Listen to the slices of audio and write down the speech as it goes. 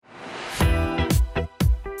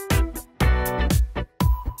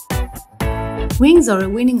Wings are a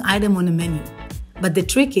winning item on a menu, but the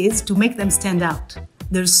trick is to make them stand out.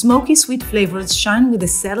 Their smoky sweet flavors shine with a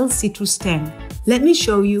subtle citrus tang. Let me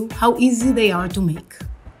show you how easy they are to make.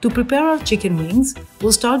 To prepare our chicken wings,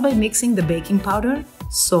 we'll start by mixing the baking powder,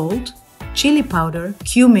 salt, chili powder,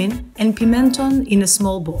 cumin, and pimenton in a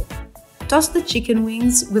small bowl. Toss the chicken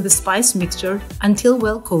wings with the spice mixture until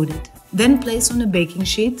well coated. Then place on a baking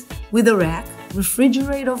sheet with a rack,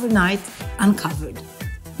 refrigerate overnight, uncovered.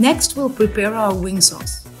 Next, we'll prepare our wing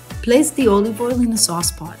sauce. Place the olive oil in a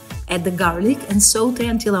saucepan. Add the garlic and saute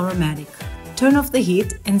until aromatic. Turn off the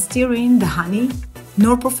heat and stir in the honey,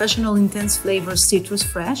 Nor Professional Intense Flavor Citrus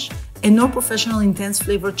Fresh, and Nor Professional Intense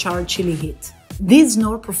Flavor Charred Chili Heat. These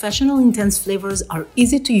Nor Professional Intense flavors are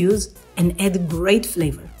easy to use and add great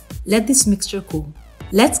flavor. Let this mixture cool.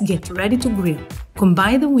 Let's get ready to grill.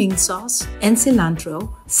 Combine the wing sauce and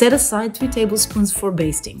cilantro, set aside 3 tablespoons for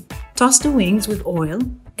basting. Toss the wings with oil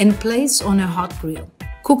and place on a hot grill.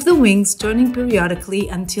 Cook the wings, turning periodically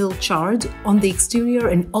until charred on the exterior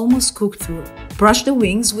and almost cooked through. Brush the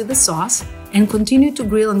wings with the sauce and continue to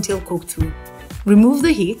grill until cooked through. Remove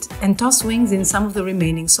the heat and toss wings in some of the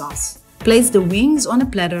remaining sauce. Place the wings on a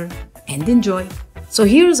platter and enjoy. So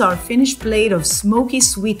here's our finished plate of smoky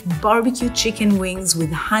sweet barbecue chicken wings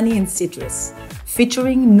with honey and citrus,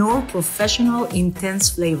 featuring Nor Professional Intense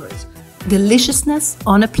flavors. Deliciousness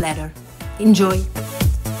on a platter. Enjoy!